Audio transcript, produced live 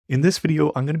In this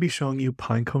video, I'm going to be showing you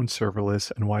Pinecone Serverless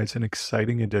and why it's an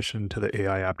exciting addition to the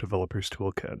AI App Developers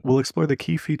Toolkit. We'll explore the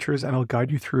key features and I'll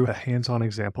guide you through a hands-on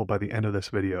example by the end of this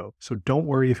video. So don't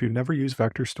worry if you've never used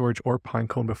vector storage or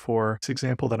Pinecone before. This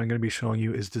example that I'm going to be showing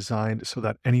you is designed so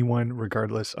that anyone,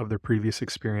 regardless of their previous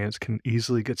experience, can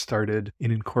easily get started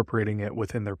in incorporating it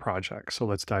within their project. So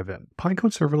let's dive in.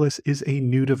 Pinecone Serverless is a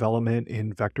new development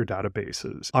in vector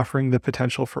databases, offering the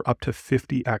potential for up to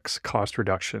 50x cost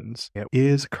reductions. It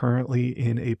is currently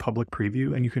in a public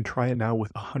preview and you can try it now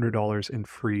with $100 in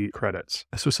free credits.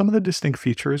 So some of the distinct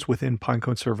features within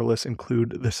Pinecone Serverless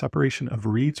include the separation of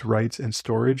reads, writes, and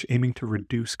storage, aiming to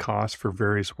reduce costs for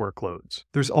various workloads.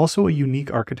 There's also a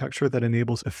unique architecture that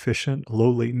enables efficient, low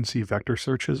latency vector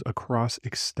searches across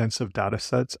extensive data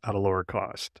sets at a lower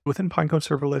cost. Within Pinecone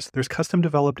Serverless, there's custom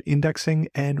developed indexing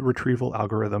and retrieval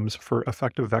algorithms for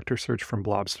effective vector search from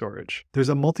blob storage. There's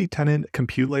a multi-tenant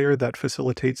compute layer that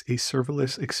facilitates a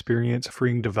serverless experience,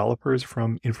 freeing developers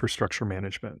from infrastructure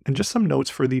management. And just some notes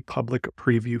for the public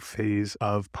preview phase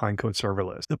of Pinecone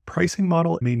Serverless. The pricing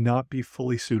model may not be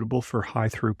fully suitable for high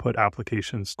throughput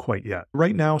applications quite yet.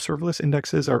 Right now, serverless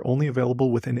indexes are only available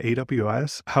within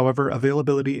AWS. However,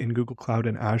 availability in Google Cloud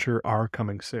and Azure are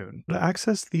coming soon. To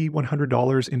access the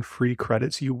 $100 in free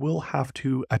credits, you will have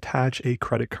to attach a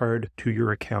credit card to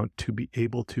your account to be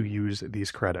able to use these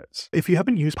credits. If you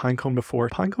haven't used Pinecone before,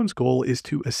 Pinecone's goal is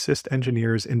to assist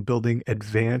engineers in building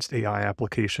advanced AI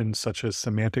applications such as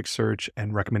semantic search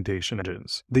and recommendation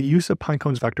engines. The use of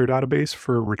Pinecone's vector database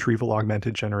for retrieval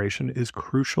augmented generation is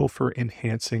crucial for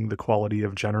enhancing the quality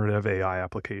of generative AI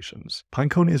applications.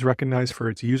 Pinecone is recognized for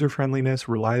its user-friendliness,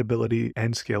 reliability,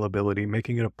 and scalability,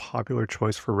 making it a popular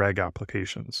choice for RAG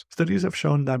applications. Studies have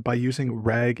shown that by using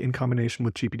RAG in combination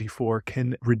with GPT-4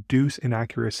 can reduce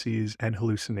inaccuracies and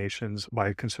hallucinations by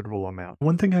a considerable amount.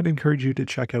 One thing I'd encourage you to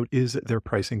check out is their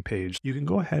pricing page. You can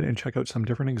go ahead and check out some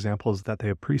different examples that they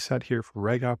have preset here for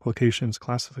RAG applications,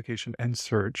 classification, and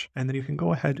search, and then you can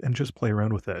go ahead and just play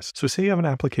around with this. So say you have an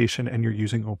application and you're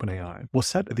using OpenAI. We'll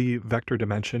set the vector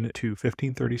dimension to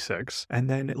 1536, and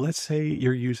then let's say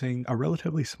you're using a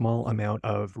relatively small amount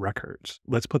of records.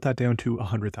 Let's put that down to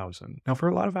 100,000. Now, for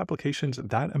a lot of applications,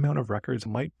 that amount of records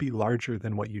might be larger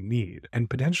than what you need, and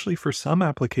potentially for some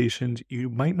applications, you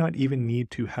might not even need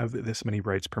to have this many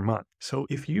writes per month. So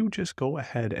if you just go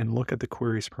ahead and look at the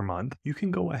queries per month, you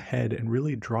can go ahead and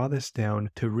really draw this down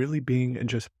to really being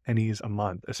just pennies a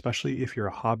month, especially if you're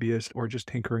a hobbyist or just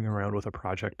tinkering around with a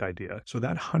project idea. So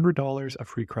that $100 of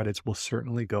free credits will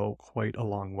certainly go quite a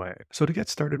long way. So to get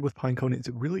started with Pinecone, it's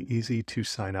really easy to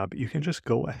sign up. You can just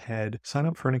go ahead, sign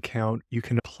up for an account. You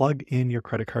can plug in your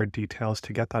credit card details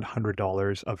to get that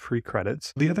 $100 of free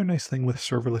credits. The other nice thing with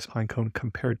serverless Pinecone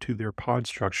compared to their pod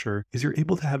structure is you're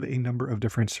able to have a number of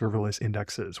different serverless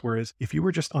indexes. Whereas if you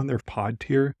were just on their pod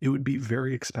tier, it would be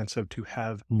very expensive to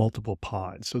have multiple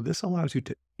pods. So this allows you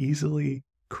to easily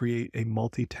create a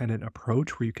multi-tenant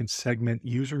approach where you can segment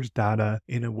users' data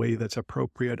in a way that's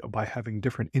appropriate by having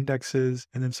different indexes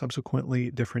and then subsequently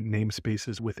different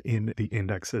namespaces within the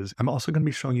indexes. I'm also going to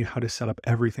be showing you how to set up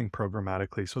everything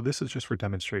programmatically. So this is just for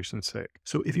demonstration's sake.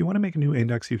 So if you want to make a new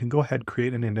index, you can go ahead,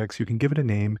 create an index. You can give it a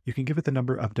name. You can give it the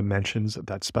number of dimensions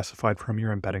that's specified from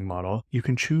your embedding model. You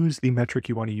can choose the metric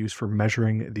you want to use for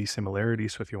measuring the similarity.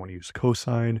 So if you want to use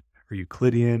cosine, or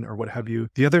Euclidean, or what have you.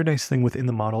 The other nice thing within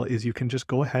the model is you can just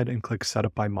go ahead and click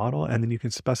setup by model, and then you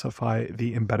can specify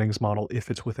the embeddings model if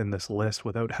it's within this list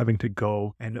without having to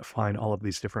go and find all of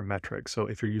these different metrics. So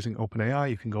if you're using OpenAI,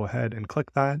 you can go ahead and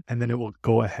click that, and then it will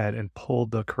go ahead and pull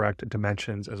the correct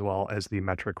dimensions as well as the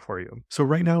metric for you. So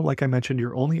right now, like I mentioned,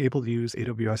 you're only able to use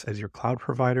AWS as your cloud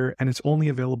provider, and it's only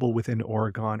available within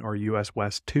Oregon or US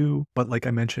West 2. But like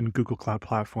I mentioned, Google Cloud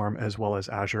Platform as well as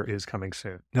Azure is coming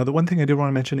soon. Now, the one thing I did want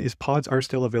to mention is pods are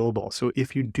still available. So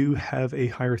if you do have a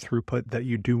higher throughput that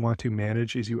you do want to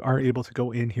manage, is you are able to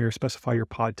go in here, specify your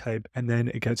pod type, and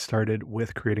then get started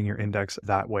with creating your index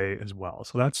that way as well.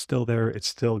 So that's still there. It's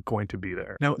still going to be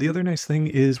there. Now, the other nice thing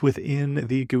is within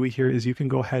the GUI here is you can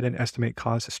go ahead and estimate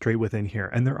costs straight within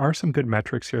here. And there are some good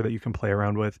metrics here that you can play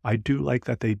around with. I do like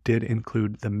that they did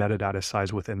include the metadata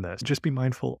size within this. Just be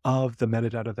mindful of the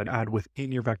metadata that add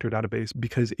within your vector database,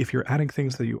 because if you're adding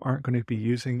things that you aren't going to be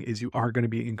using, is you are going to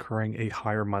be incurring incurring a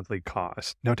higher monthly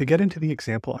cost. Now, to get into the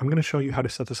example, I'm going to show you how to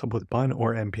set this up with bun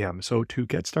or npm. So to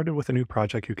get started with a new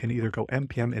project, you can either go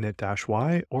npm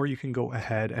init-y, or you can go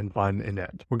ahead and bun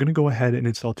init. We're going to go ahead and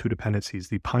install two dependencies,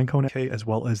 the Pinecone SDK as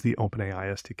well as the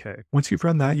OpenAI SDK. Once you've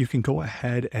run that, you can go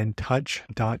ahead and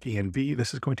touch.env.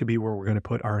 This is going to be where we're going to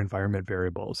put our environment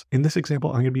variables. In this example,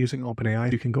 I'm going to be using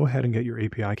OpenAI. You can go ahead and get your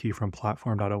API key from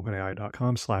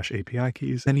platform.openai.com/API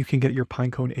keys. Then you can get your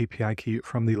Pinecone API key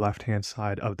from the left-hand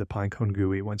side of the Pinecone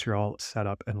GUI once you're all set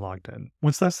up and logged in.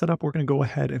 Once that's set up, we're going to go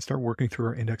ahead and start working through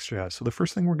our index.js. So the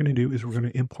first thing we're going to do is we're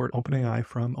going to import OpenAI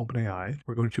from OpenAI.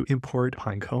 We're going to import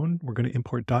Pinecone. We're going to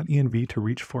import .env to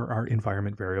reach for our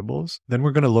environment variables. Then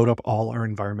we're going to load up all our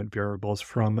environment variables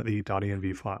from the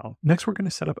 .env file. Next, we're going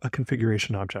to set up a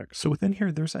configuration object. So within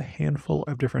here, there's a handful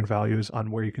of different values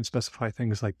on where you can specify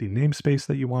things like the namespace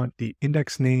that you want, the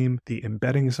index name, the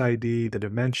embeddings ID, the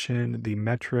dimension, the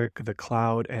metric, the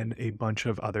cloud, and a bunch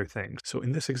of other things. So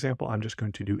in this example, I'm just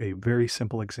going to do a very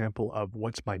simple example of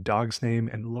what's my dog's name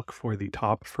and look for the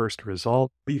top first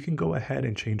result. But you can go ahead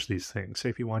and change these things. Say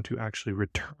if you want to actually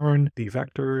return the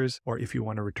vectors, or if you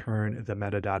want to return the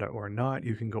metadata or not,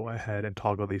 you can go ahead and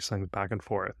toggle these things back and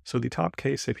forth. So the top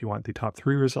case, if you want the top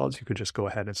 3 results, you could just go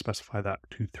ahead and specify that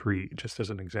to 3, just as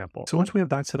an example. So once we have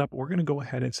that set up, we're going to go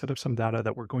ahead and set up some data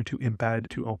that we're going to embed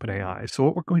to OpenAI. So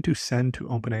what we're going to send to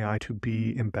OpenAI to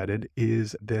be embedded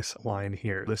is this line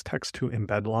here, this text to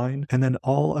embed line. And then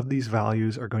all of these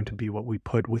values are going to be what we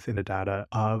put within the data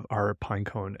of our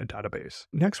Pinecone database.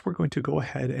 Next, we're going to go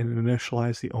ahead and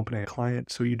initialize the OpenAI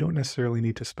client. So you don't necessarily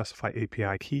need to specify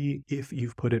API key if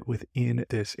you've put it within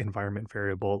this environment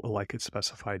variable like it's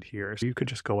specified here. So you could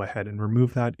just go ahead and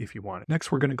remove that if you want.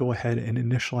 Next, we're going to go ahead and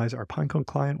initialize our Pinecone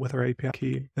client with our API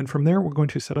key. Then from there, we're going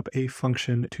to set up a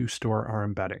function to store our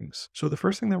embeddings. So the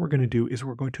first thing that we're going to do is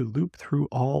we're going to loop through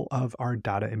all of our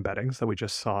data embeddings that we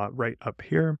just saw right up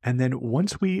here. And then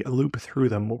once we loop through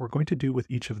them, what we're going to do with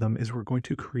each of them is we're going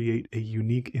to create a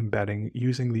unique embedding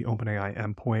using the OpenAI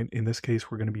endpoint. In this case,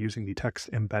 we're going to be using the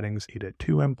text embeddings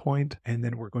 8.2 endpoint, and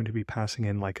then we're going to be passing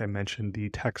in, like I mentioned, the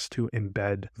text to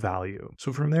embed value.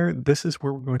 So from there, this is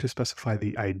where we're going to specify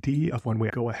the ID of when we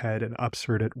go ahead and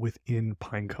upsert it within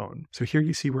Pinecone. So here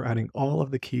you see we're adding all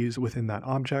of the keys within that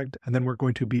object, and then we're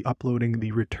going to be uploading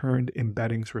the returned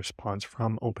embeddings response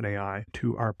from OpenAI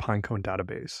to our Pinecone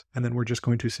database. And then we're just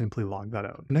going to simply log that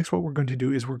out. Next, what we're going to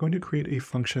do is we're going to create a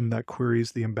function that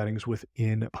queries the embeddings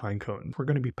within Pinecone. We're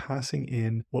going to be passing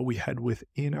in what we had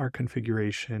within our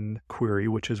configuration query,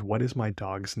 which is what is my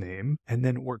dog's name? And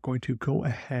then we're going to go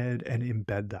ahead and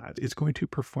embed that. It's going to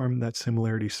perform that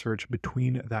similarity search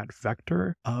between that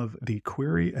vector of the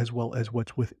query as well as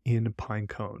what's within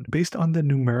Pinecone. Based on the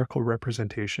numerical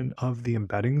representation of the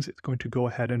embeddings, it's going to go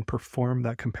ahead and perform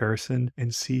that comparison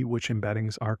and see which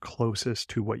embeddings are closest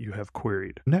to what you have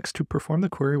queried. Next, to perform the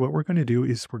query, what we're going to do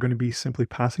is we're going to be simply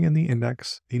passing in the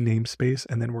index, the namespace,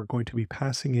 and then we're going to be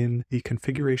passing in the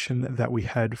configuration that we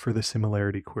had for the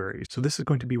similarity query. So this is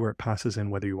going to be where it passes in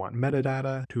whether you want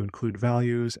metadata to include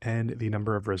values and the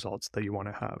number of results that you want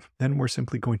to have. Then we're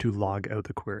simply going to log out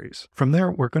the queries. From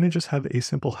there, we're going to just have a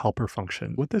simple helper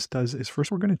function. What this does is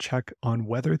first we're going to check on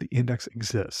whether the index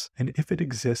exists. And if it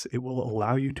exists, it will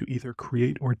allow you to either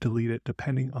create or delete it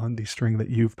depending on the string that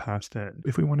you've passed in.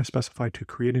 If we want to specify to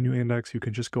create a new index, you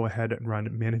can just go ahead and run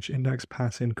manage index,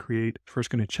 pass in create. First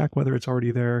going to check whether it's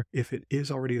already there. If it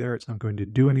is already there, it's not going to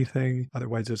do anything.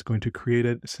 Otherwise, it's going to create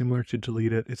it. Similar to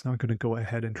delete it, it's not going to go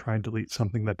ahead and try and delete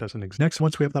something that doesn't exist. Next,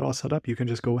 once we have that all set up, you can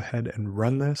just go ahead and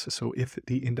run this. So if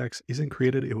the index isn't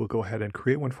created, it will go ahead and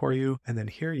create one for you. And then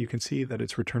here you can see that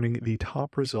it's returning the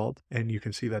top result. And you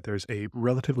can see that there's a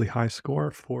relatively high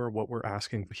score for what we're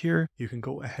asking here. You can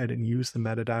go ahead and use the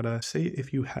metadata. Say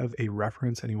if you have a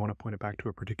reference and you want to point it back to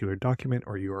a particular document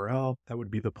or URL, that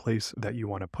would be the place that you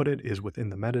want to put it, is within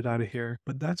the metadata here.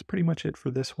 But that's pretty much it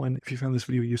for this one. If you found this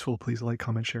video useful, please like,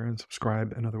 comment, share, and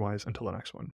subscribe. And otherwise, until the next one.